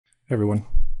Hey everyone,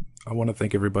 I want to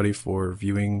thank everybody for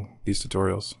viewing these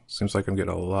tutorials. Seems like I'm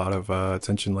getting a lot of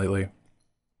attention lately.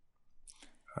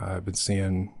 I've been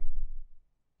seeing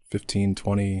 15,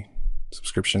 20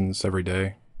 subscriptions every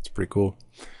day. It's pretty cool.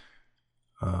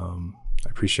 I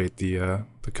appreciate the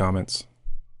comments.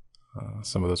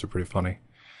 Some of those are pretty funny.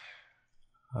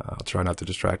 I'll try not to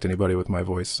distract anybody with my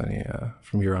voice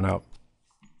from here on out.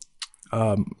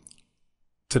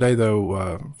 Today,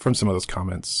 though, from some of those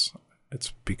comments,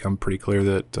 it's become pretty clear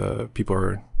that people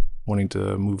are wanting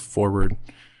to move forward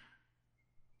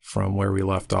from where we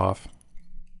left off.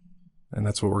 And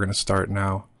that's what we're going to start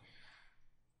now.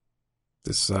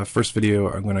 This first video,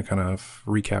 I'm going to kind of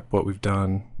recap what we've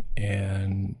done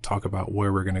and talk about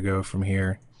where we're going to go from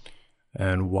here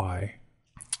and why.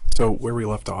 So where we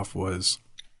left off was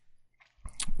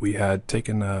we had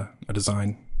taken a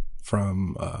design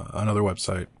from another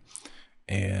website,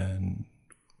 and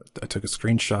I took a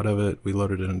screenshot of it, we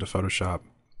loaded it into Photoshop,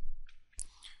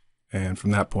 and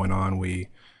from that point on we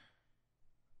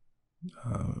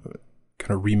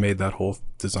kind of remade that whole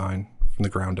design from the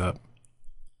ground up.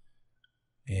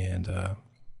 And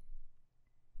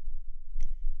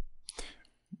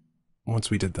once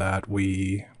we did that,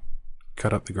 we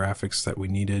cut up the graphics that we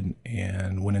needed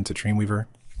and went into Dreamweaver,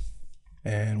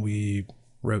 and we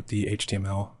wrote the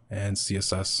HTML and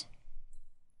CSS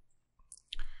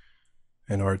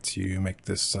in order to make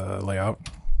this layout.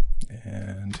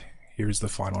 And here's the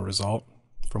final result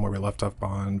from where we left off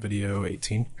on video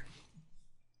 18.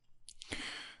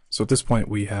 So at this point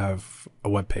we have a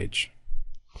web page.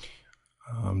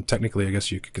 Technically, I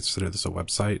guess you could consider this a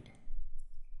website,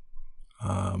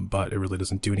 but it really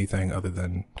doesn't do anything other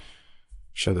than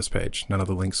show this page. None of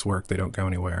the links work, they don't go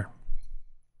anywhere.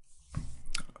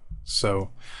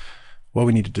 So what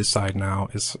we need to decide now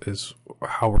is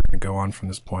how we're going to go on from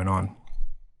this point on.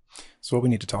 So what we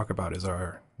need to talk about is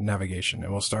our navigation,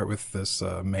 and we'll start with this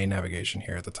main navigation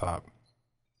here at the top.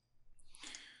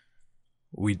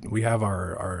 We have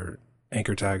our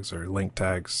anchor tags or link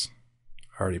tags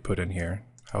already put in here.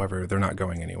 However, they're not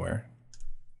going anywhere.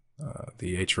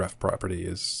 The href property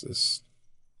is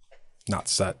not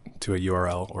set to a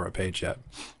URL or a page yet.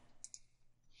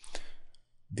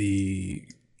 The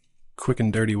quick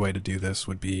and dirty way to do this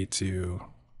would be to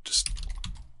just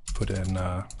put in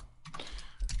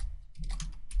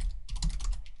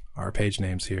our page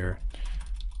names here.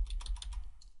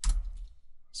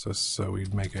 So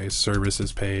we'd make a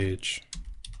services page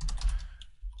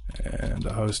and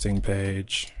a hosting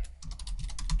page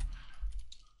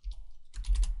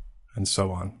and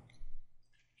so on.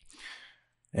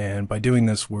 And by doing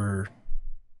this, we're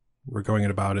going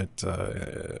about it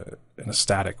in a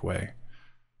static way,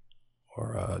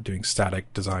 or doing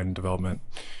static design and development.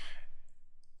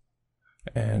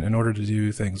 And in order to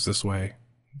do things this way,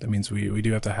 that means we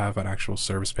do have to have an actual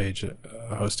service page, a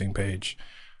hosting page,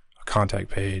 a contact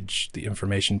page, the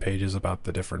information pages about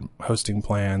the different hosting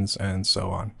plans, and so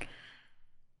on.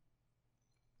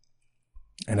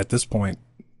 And at this point,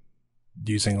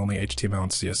 using only HTML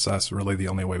and CSS, really the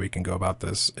only way we can go about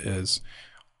this is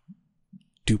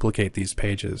duplicate these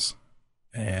pages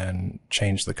and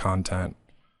change the content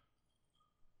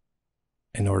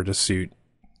in order to suit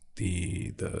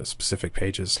the specific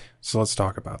pages. So let's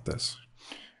talk about this.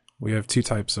 We have two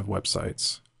types of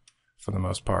websites for the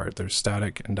most part. There's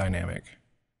static and dynamic.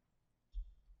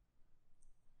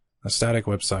 The static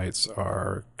websites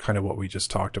are kind of what we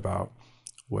just talked about,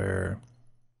 where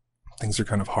things are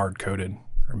kind of hard-coded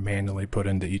or manually put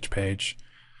into each page,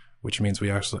 which means we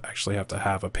actually have to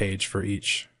have a page for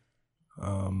each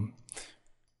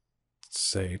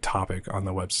say topic on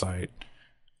the website,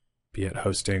 be it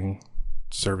hosting,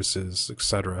 services,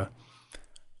 etc.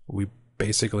 We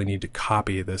basically need to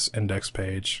copy this index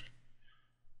page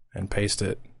and paste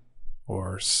it,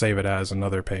 or save it as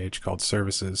another page called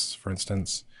services, for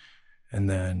instance, and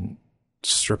then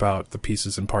strip out the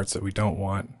pieces and parts that we don't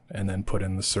want, and then put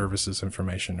in the services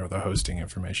information or the hosting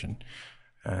information.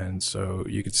 And so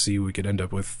you could see we could end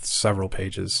up with several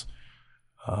pages.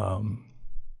 Now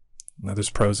there's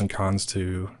pros and cons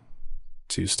to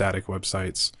static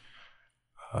websites.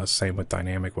 Same with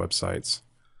dynamic websites.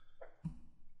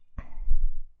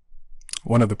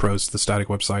 One of the pros to the static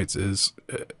websites is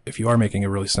if you are making a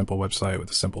really simple website with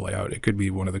a simple layout, it could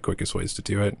be one of the quickest ways to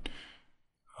do it.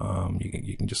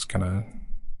 You can just kind of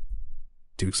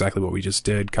do exactly what we just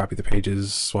did, copy the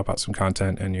pages, swap out some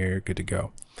content, and you're good to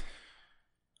go.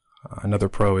 Another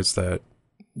pro is that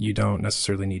you don't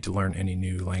necessarily need to learn any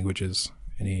new languages,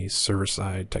 any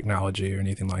server-side technology or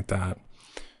anything like that.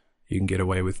 You can get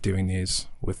away with doing these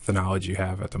with the knowledge you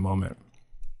have at the moment.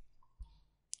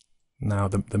 Now,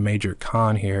 the major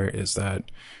con here is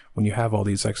that when you have all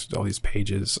these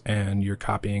pages and you're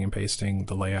copying and pasting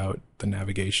the layout, the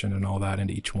navigation, and all that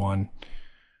into each one,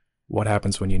 what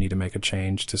happens when you need to make a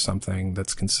change to something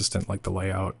that's consistent, like the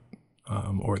layout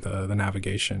or the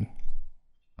navigation?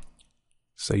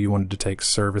 Say you wanted to take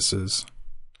services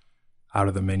out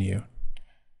of the menu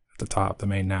at the top, the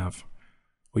main nav.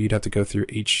 Well, you'd have to go through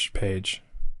each page,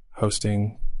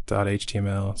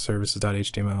 hosting.html,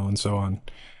 services.html, and so on,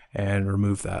 and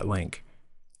remove that link.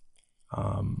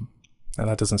 Now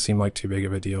that doesn't seem like too big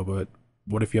of a deal, but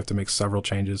what if you have to make several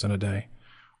changes in a day?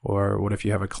 Or what if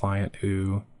you have a client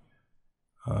who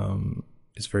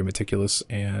is very meticulous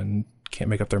and can't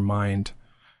make up their mind,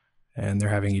 and they're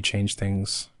having you change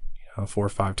things 4 or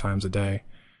 5 times a day?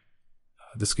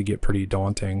 This could get pretty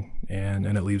daunting, and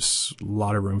it leaves a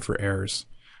lot of room for errors.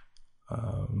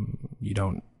 You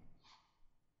don't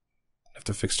have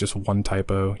to fix just one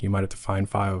typo. You might have to find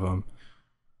 5 of them.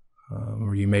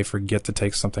 Or you may forget to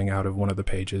take something out of one of the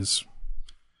pages.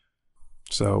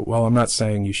 So while I'm not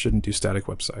saying you shouldn't do static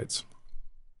websites,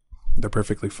 they're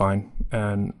perfectly fine.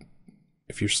 And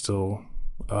if you're still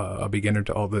a beginner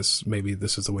to all this, maybe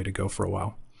this is the way to go for a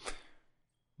while.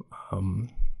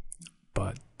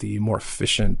 But the more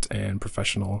efficient and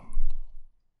professional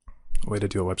way to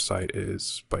do a website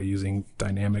is by using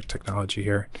dynamic technology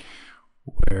here,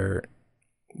 where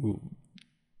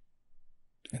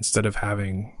instead of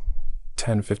having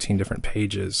 10, 15 different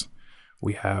pages,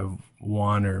 we have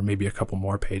one or maybe a couple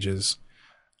more pages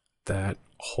that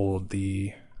hold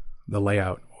the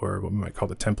layout, or what we might call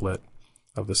the template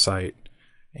of the site,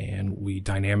 and we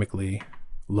dynamically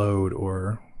load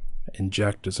or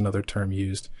inject is another term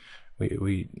used.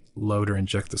 We load or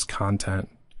inject this content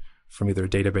from either a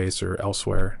database or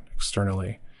elsewhere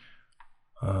externally.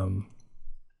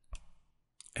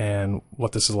 And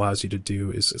what this allows you to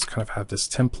do is kind of have this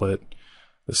template,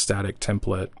 the static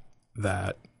template,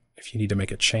 that if you need to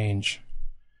make a change,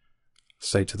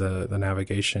 say to the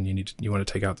navigation, you want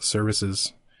to take out the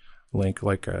services link,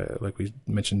 like we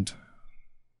mentioned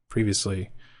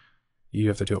previously, you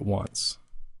have to do it once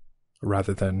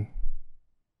rather than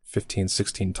 15,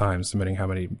 16 times, depending how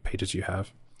many pages you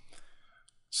have.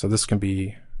 So this can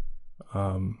be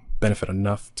benefit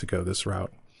enough to go this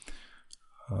route.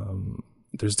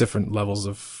 There's different levels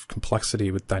of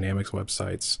complexity with Dynamics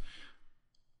websites.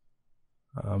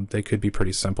 They could be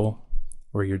pretty simple,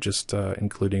 where you're just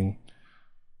including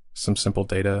some simple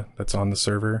data that's on the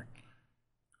server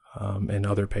in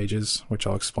other pages, which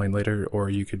I'll explain later, or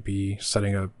you could be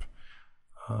setting up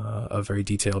a very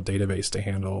detailed database to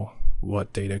handle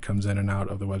what data comes in and out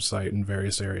of the website in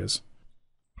various areas.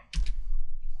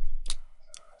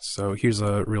 So here's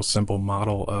a real simple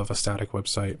model of a static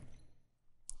website.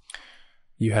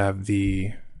 You have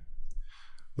the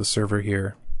server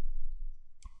here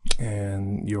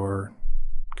and your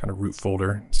kind of root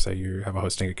folder. Say you have a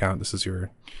hosting account. This is your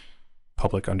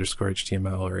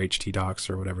public_HTML or htdocs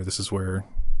or whatever. This is where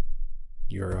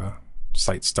your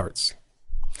site starts.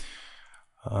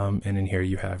 And in here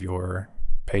you have your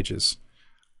pages.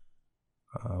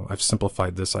 I've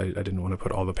simplified this. I didn't want to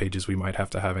put all the pages we might have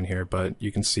to have in here, but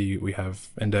you can see we have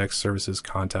index, services,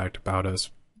 contact, about us,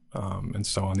 and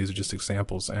so on. These are just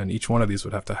examples, and each one of these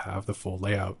would have to have the full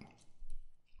layout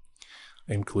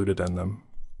included in them.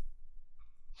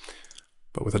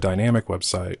 But with a dynamic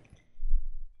website,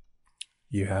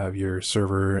 you have your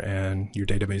server and your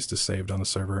database is saved on the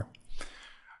server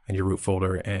and your root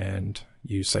folder, and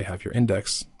you say have your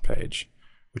index page,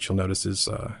 which you'll notice is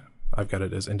I've got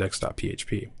it as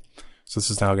index.php. So this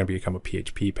is now going to become a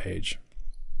PHP page.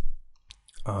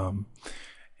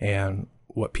 And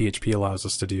what PHP allows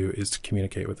us to do is to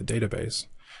communicate with the database.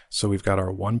 So we've got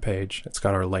our one page, it's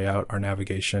got our layout, our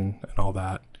navigation, and all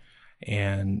that,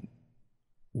 and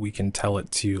we can tell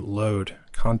it to load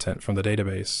content from the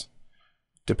database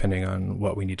depending on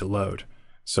what we need to load.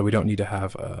 So we don't need to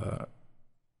have a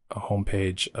home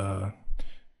page,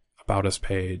 about us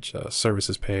page, a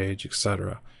services page,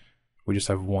 etc. We just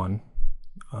have one,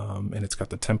 and it's got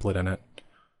the template in it,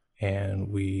 and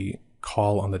we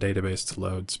call on the database to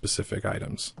load specific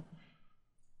items.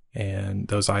 And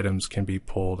those items can be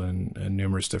pulled in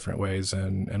numerous different ways,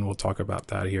 and we'll talk about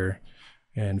that here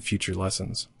in future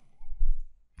lessons.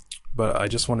 But I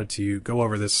just wanted to go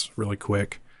over this really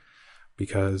quick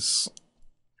because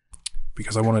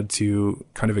I wanted to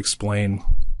kind of explain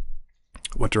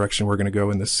what direction we're going to go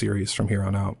in this series from here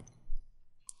on out.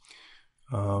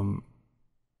 I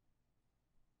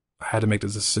had to make the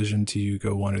decision to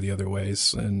go one or the other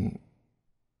ways, and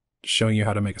showing you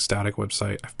how to make a static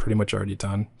website I've pretty much already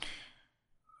done.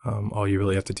 All you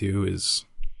really have to do is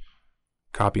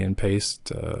copy and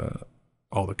paste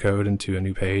all the code into a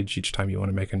new page each time you want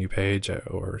to make a new page,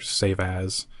 or save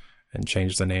as and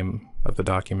change the name of the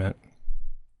document.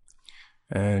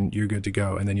 And you're good to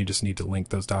go. And then you just need to link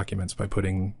those documents by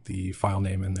putting the file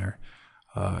name in there,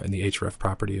 and the href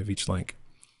property of each link.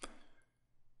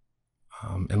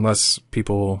 Unless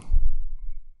people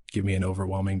give me an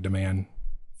overwhelming demand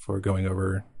for going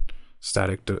over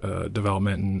static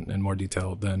development in more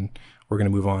detail, then we're going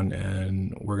to move on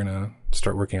and we're going to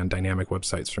start working on dynamic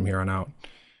websites from here on out.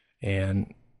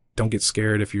 And don't get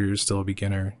scared if you're still a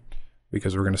beginner,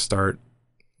 because we're going to start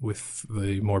with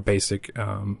the more basic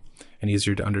and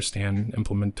easier to understand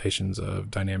implementations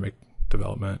of dynamic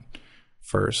development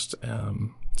first.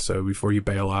 So before you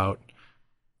bail out,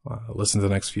 listen to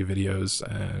the next few videos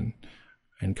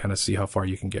and kind of see how far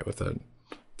you can get with it.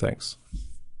 Thanks.